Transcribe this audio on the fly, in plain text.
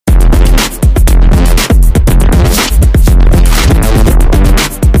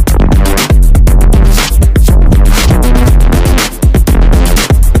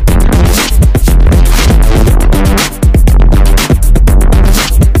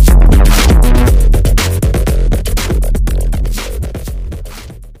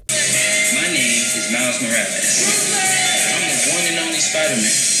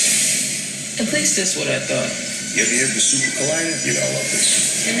least that's what I thought. You ever hear of the Super Collider? You're gonna love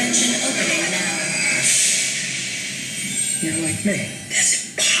this. Dimension opening now. You're like me.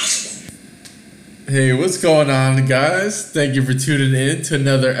 That's impossible. Hey, what's going on, guys? Thank you for tuning in to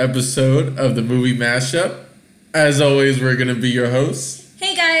another episode of the Movie Mashup. As always, we're going to be your hosts.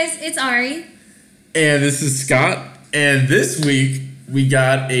 Hey guys, it's Ari. And this is Scott. And this week, we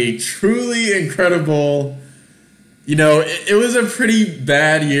got a truly incredible... You know, it was a pretty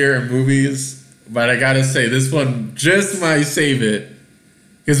bad year in movies. But I gotta say, this one just might save it.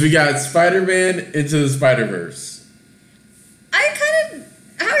 Because we got Spider-Man Into the Spider-Verse.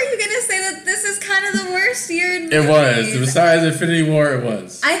 How are you gonna say that this is kind of the worst year in movies? It was. Besides Infinity War, it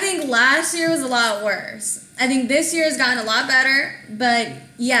was. I think last year was a lot worse. I think this year has gotten a lot better. But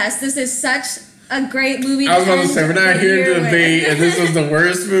yes, this is such a great movie. I was about to say, we're not here to debate and this was the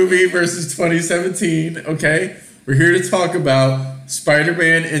worst movie versus 2017, okay? We're here to talk about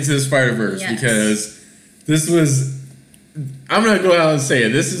Spider-Man Into the Spider-Verse because this was... I'm going to go out and say it.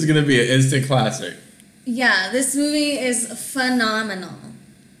 This is going to be an instant classic. Yeah, this movie is phenomenal.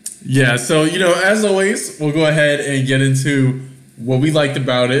 Yeah, so, you know, as always, we'll go ahead and get into what we liked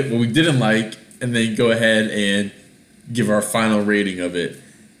about it, what we didn't like, and then go ahead and give our final rating of it.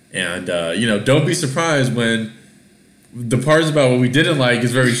 And, you know, don't be surprised when the parts about what we didn't like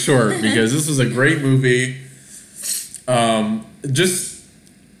is very short because this was a great movie. Just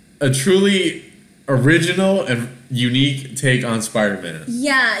a truly original and unique take on Spider-Man.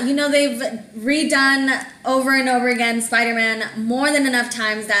 Yeah, you know, they've redone over and over again Spider-Man more than enough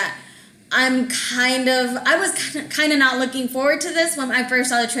times that I was kind of not looking forward to this when I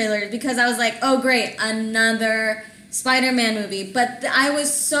first saw the trailers because I was like, oh great, another Spider-Man movie. But I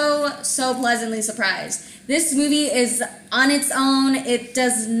was so pleasantly surprised. This movie is on its own. It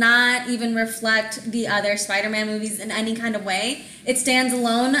does not even reflect the other Spider-Man movies in any kind of way. It stands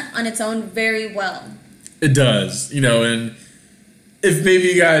alone on its own very well. It does, you know, and if maybe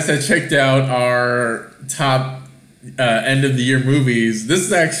you guys had checked out our top end of the year movies, this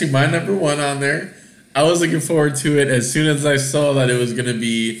is actually my number one on there. I was looking forward to it as soon as I saw that it was going to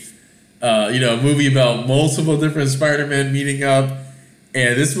be, you know, a movie about multiple different Spider-Man meeting up,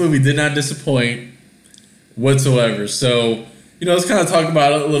 and this movie did not disappoint whatsoever. So, you know, let's kind of talk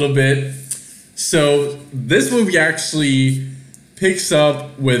about it a little bit. So, this movie actually picks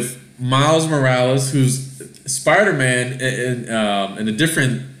up with Miles Morales, who's Spider-Man in a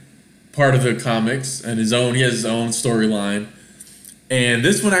different part of the comics, and he has his own storyline. And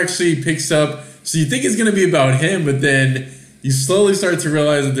this one actually picks up, so you think it's going to be about him, but then you slowly start to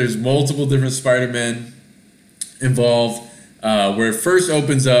realize that there's multiple different Spider-Men involved. Where it first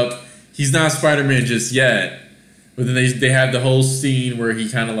opens up, he's not Spider-Man just yet, but then they have the whole scene where he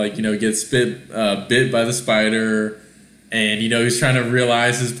kind of like, you know, gets bit by the spider, and, you know, he's trying to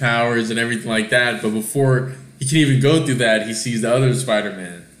realize his powers and everything like that. But before he can even go through that, he sees the other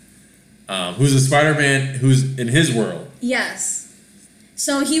Spider-Man, who's a Spider-Man who's in his world. Yes.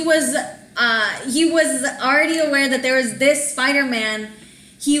 So he was already aware that there was this Spider-Man.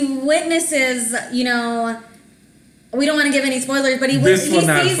 He witnesses, you know, we don't want to give any spoilers, but he sees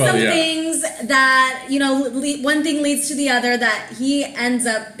some things that, you know, one thing leads to the other, that he ends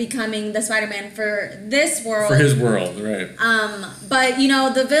up becoming the Spider-Man for this world. For his world, right. But, you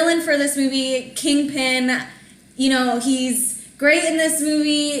know, the villain for this movie, Kingpin, you know, he's great in this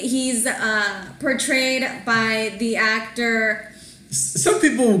movie. He's portrayed by the actor. Some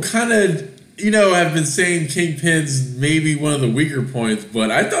people kind of, you know, have been saying Kingpin's maybe one of the weaker points,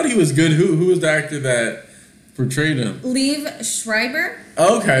 but I thought he was good. Who was the actor that portrayed him? Liev Schreiber.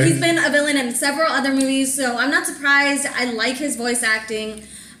 Okay. He's been a villain in several other movies, so I'm not surprised. I like his voice acting.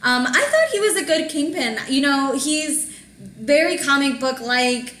 I thought he was a good Kingpin. You know, he's very comic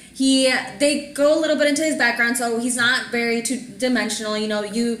book-like. They go a little bit into his background, so he's not very two-dimensional. You know,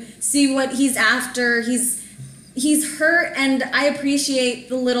 you see what he's after. He's hurt, and I appreciate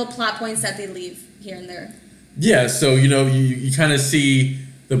the little plot points that they leave here and there. Yeah, so, you know, you kind of see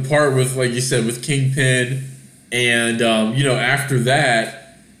the part with, like you said, with Kingpin. And, you know, after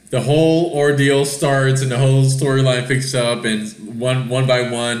that, the whole ordeal starts and the whole storyline picks up. And one by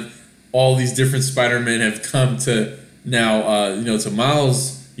one, all these different Spider-Men have come to now, you know, to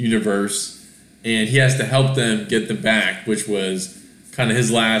Miles' universe. And he has to help them get them back, which was kind of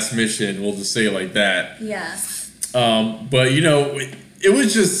his last mission. We'll just say it like that. Yeah. But, you know, it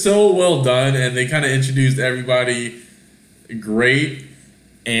was just so well done. And they kind of introduced everybody great.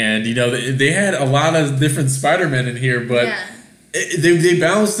 And, you know, they had a lot of different Spider-Men in here, but they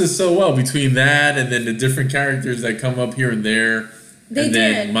balanced this so well between that and then the different characters that come up here and there. They and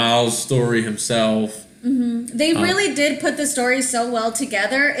did. then Miles' story himself. They really did put the story so well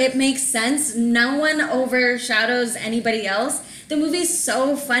together. It makes sense. No one overshadows anybody else. The movie's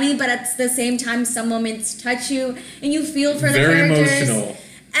so funny, but at the same time, some moments touch you and you feel for the Very characters. emotional.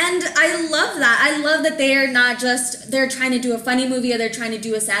 And I love that. I love that they are not just, they're trying to do a funny movie or they're trying to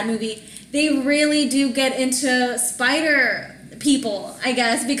do a sad movie. They really do get into spider people, I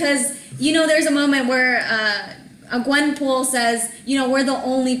guess, because, you know, there's a moment where Gwenpool says, you know, we're the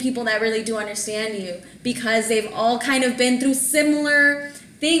only people that really do understand you because they've all kind of been through similar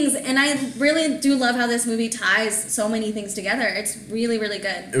things. And I really do love how this movie ties so many things together. It's really, really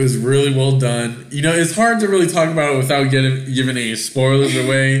good. It was really well done. You know, it's hard to really talk about it without giving any spoilers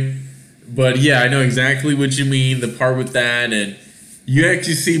away. But yeah, I know exactly what you mean, the part with that. And you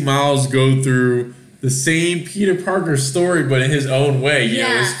actually see Miles go through the same Peter Parker story, but in his own way. You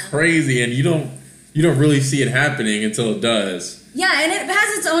know, it's crazy. And you don't really see it happening until it does. Yeah, and it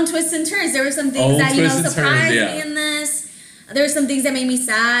has its own twists and turns. There were some things that, you know, surprised me in this. There were some things that made me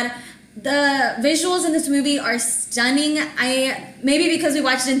sad. The visuals in this movie are stunning. Maybe because we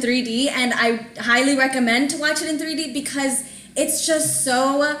watched it in 3D, and I highly recommend to watch it in 3D because it's just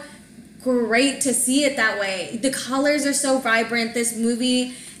so great to see it that way. The colors are so vibrant. This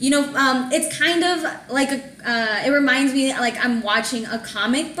movie, you know, it's kind of like it reminds me like I'm watching a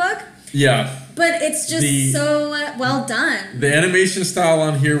comic book. Yeah. But it's just so well done. The animation style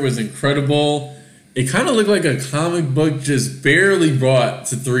on here was incredible. It kind of looked like a comic book just barely brought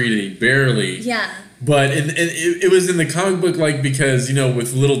to 3D. Barely. Yeah. But it was in the comic book, like, because, you know,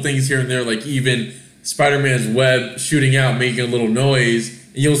 with little things here and there, like even Spider-Man's web shooting out, making a little noise,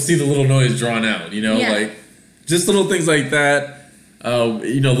 and you'll see the little noise drawn out, you know? Yeah. Like, just little things like that.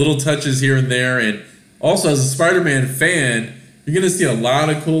 You know, little touches here and there. And also, as a Spider-Man fan, you're going to see a lot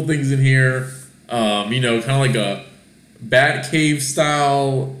of cool things in here. You know, kind of like a Batcave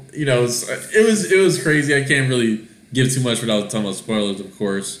style. You know, it was crazy. I can't really give too much without talking about spoilers, of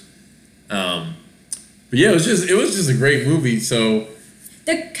course. But yeah, it was just a great movie. So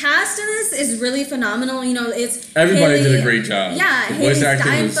the cast in this is really phenomenal. You know, it's everybody did a great job. Yeah, the Haley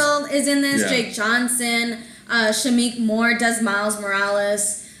Steinfeld is in this. Yeah. Jake Johnson, Shameik Moore does Miles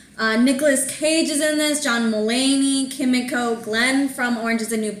Morales. Nicolas Cage is in this. John Mulaney, Kimiko Glenn from Orange Is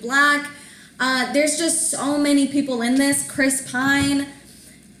the New Black. There's just so many people in this. Chris Pine.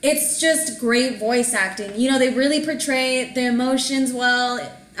 It's just great voice acting. You know, they really portray the emotions well.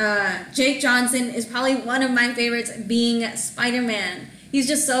 Jake Johnson is probably one of my favorites, being Spider-Man. He's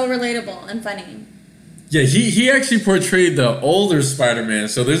just so relatable and funny. Yeah, he actually portrayed the older Spider-Man.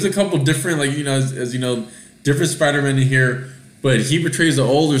 So there's a couple different, like, you know, as you know, different Spider-Man in here. But he portrays the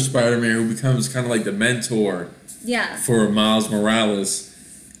older Spider-Man who becomes kind of like the mentor for Miles Morales.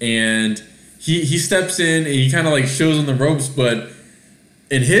 And he steps in and he kind of like shows him the ropes, but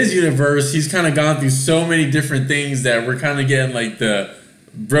in his universe, he's kind of gone through so many different things that we're kind of getting like the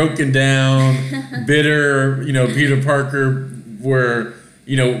broken down, bitter, you know, Peter Parker, where,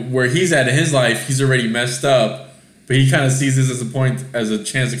 you know, where he's at in his life, he's already messed up, but he kind of sees this as a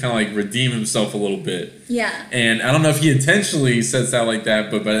chance to kind of like redeem himself a little bit. Yeah. And I don't know if he intentionally sets out like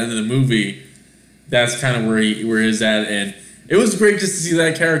that, but by the end of the movie, that's kind of where he's at. And it was great just to see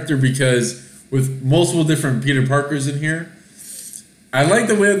that character because with multiple different Peter Parkers in here, I like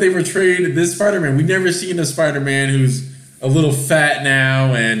the way that they portrayed this Spider-Man. We've never seen a Spider-Man who's a little fat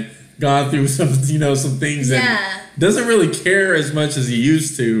now and gone through some things and doesn't really care as much as he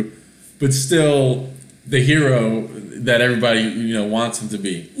used to, but still the hero that everybody, you know, wants him to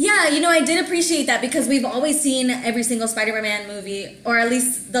be. Yeah, you know, I did appreciate that because we've always seen every single Spider-Man movie, or at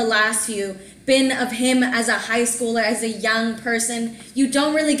least the last few, been of him as a high schooler, as a young person. You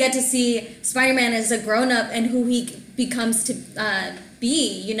don't really get to see Spider-Man as a grown-up and who he becomes to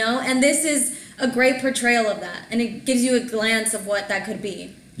be, you know? And this is a great portrayal of that, and it gives you a glance of what that could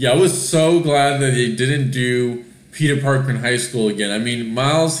be. Yeah, I was so glad that they didn't do Peter Parker in high school again. I mean,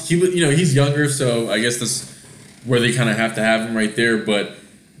 Miles, he's younger, so I guess that's where they kind of have to have him right there. But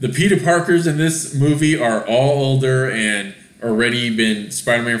the Peter Parkers in this movie are all older and already been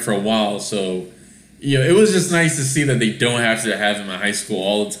Spider-Man for a while. So, you know, it was just nice to see that they don't have to have him in high school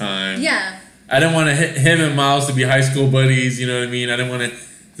all the time. Yeah. I didn't want him and Miles to be high school buddies, you know what I mean? I didn't want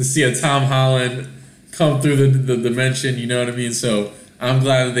to see a Tom Holland come through the dimension, you know what I mean? So I'm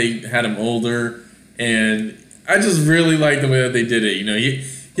glad that they had him older, and I just really like the way that they did it. You know,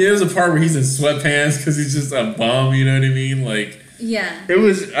 there's a part where he's in sweatpants because he's just a bum, you know what I mean? Like, yeah. It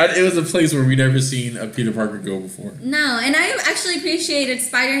was a place where we never seen a Peter Parker go before. No, and I actually appreciated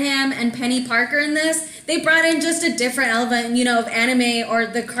Spider-Ham and Penny Parker in this. They brought in just a different element, you know, of anime or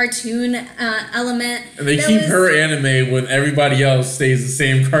the cartoon element. And they keep her anime when everybody else stays the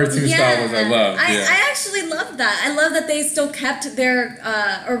same cartoon style as I love. I that. I love that they still kept their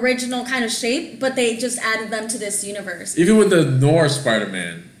original kind of shape, but they just added them to this universe. Even with the Noir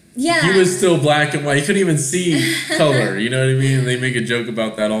Spider-Man, Yeah. he was still black and white. He couldn't even see color. You know what I mean? And they make a joke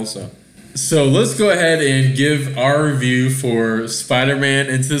about that also. So let's go ahead and give our review for Spider-Man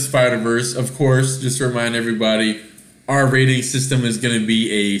Into the Spider-Verse. Of course, just to remind everybody, our rating system is going to be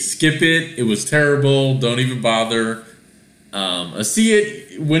a skip it. It was terrible. Don't even bother. A see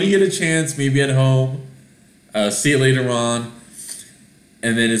it when you get a chance, maybe at home. See it later on.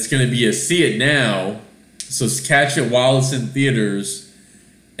 And then it's going to be a see it now. So catch it while it's in theaters.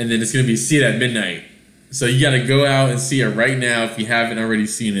 And then it's going to be see it at midnight. So you got to go out and see it right now if you haven't already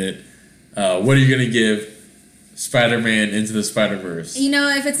seen it. What are you going to give Spider-Man Into the Spider-Verse? You know,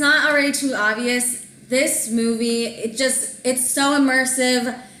 if it's not already too obvious, this movie, it's so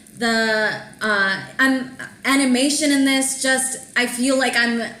immersive. The animation in this, I feel like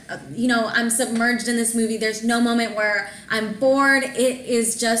I'm submerged in this movie. There's no moment where I'm bored. It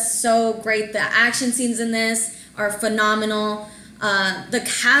is just so great. The action scenes in this are phenomenal. The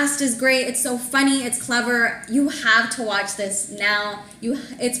cast is great. It's so funny. It's clever. You have to watch this now.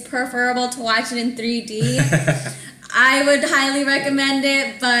 It's preferable to watch it in 3D. I would highly recommend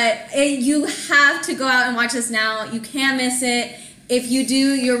it, but you have to go out and watch this now. You can't miss it. If you do,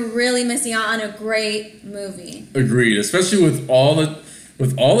 you're really missing out on a great movie. Agreed, especially with all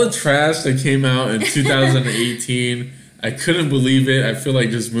the trash that came out in 2018. I couldn't believe it. I feel like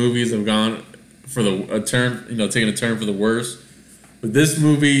just movies have gone for taking a turn for the worse. But this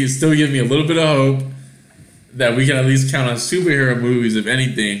movie still gives me a little bit of hope that we can at least count on superhero movies, if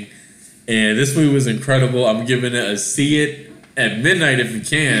anything. And this movie was incredible. I'm giving it a see it at midnight if you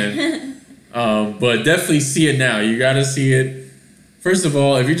can. But definitely see it now. You got to see it. First of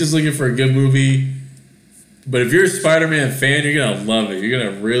all, if you're just looking for a good movie, but if you're a Spider-Man fan, you're going to love it. You're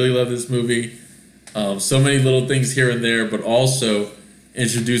going to really love this movie. So many little things here and there, but also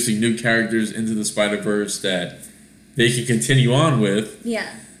introducing new characters into the Spider-Verse that they can continue on with.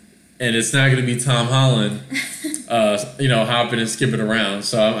 Yeah. And it's not going to be Tom Holland, hopping and skipping around.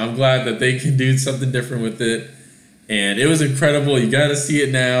 So I'm glad that they can do something different with it. And it was incredible. You got to see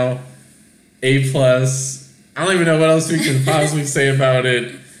it now. A+. I don't even know what else we can possibly say about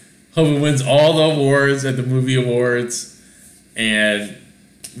it. Hope it wins all the awards at the movie awards. And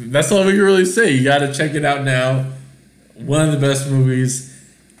that's all we can really say. You got to check it out now. One of the best movies.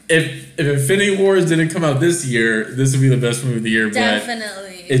 If Infinity Wars didn't come out this year, this would be the best movie of the year.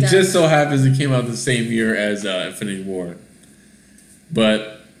 Definitely. But it just so happens it came out the same year as Infinity War.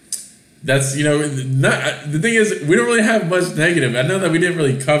 But that's, the thing is, we don't really have much negative. I know that we didn't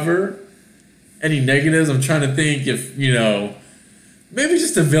really cover any negatives. I'm trying to think if, maybe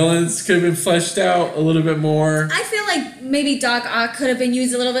just the villains could have been fleshed out a little bit more. I feel like maybe Doc Ock could have been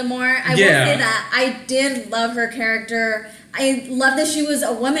used a little bit more. I will say that. I did love her character. I love that she was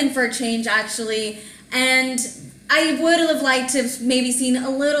a woman for a change, actually. And I would have liked to have maybe seen a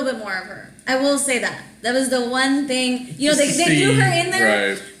little bit more of her. I will say that. That was the one thing. They threw her in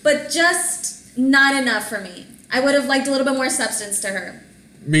there, right, but just not enough for me. I would have liked a little bit more substance to her.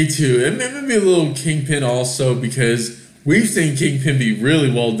 Me too. And maybe a little Kingpin also, because we've seen Kingpin be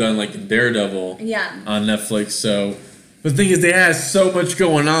really well done, like in Daredevil on Netflix. So, but the thing is, they had so much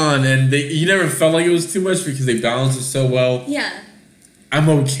going on, and you never felt like it was too much because they balanced it so well. Yeah. I'm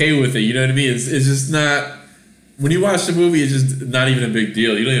okay with it. You know what I mean? It's just not. When you watch the movie, it's just not even a big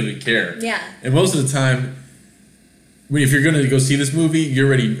deal. You don't even care. Yeah. And most of the time, if you're going to go see this movie, you're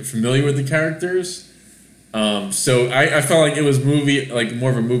already familiar with the characters. So I felt like it was more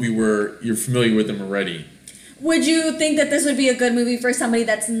of a movie where you're familiar with them already. Would you think that this would be a good movie for somebody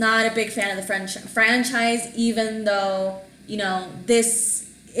that's not a big fan of the franchise, even though, this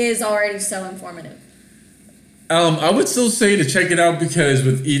is already so informative? I would still say to check it out, because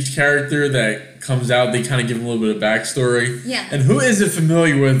with each character that comes out, they kind of give them a little bit of backstory. Yeah. And who isn't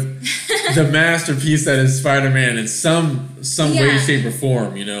familiar with the masterpiece that is Spider-Man in some way, shape, or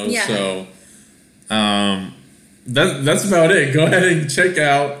form, Yeah. So that's about it. Go ahead and check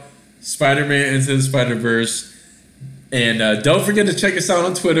out Spider-Man Into the Spider-Verse. And don't forget to check us out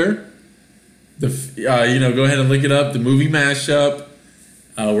on Twitter. Go ahead and look it up, the Movie Mashup.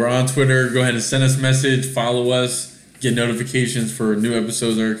 We're on Twitter. Go ahead and send us a message, follow us, get notifications for new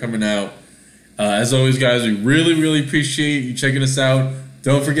episodes that are coming out. As always, guys, we really, really appreciate you checking us out.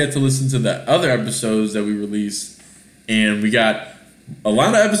 Don't forget to listen to the other episodes that we released. And we got a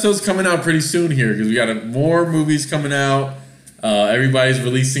lot of episodes coming out pretty soon here, because we got more movies coming out. Everybody's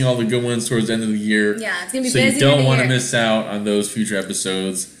releasing all the good ones towards the end of the year. Yeah, it's going to be busy. So you don't want to miss miss out on those future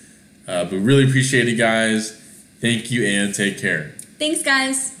episodes. But really appreciate it, guys. Thank you, and take care. Thanks,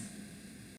 guys.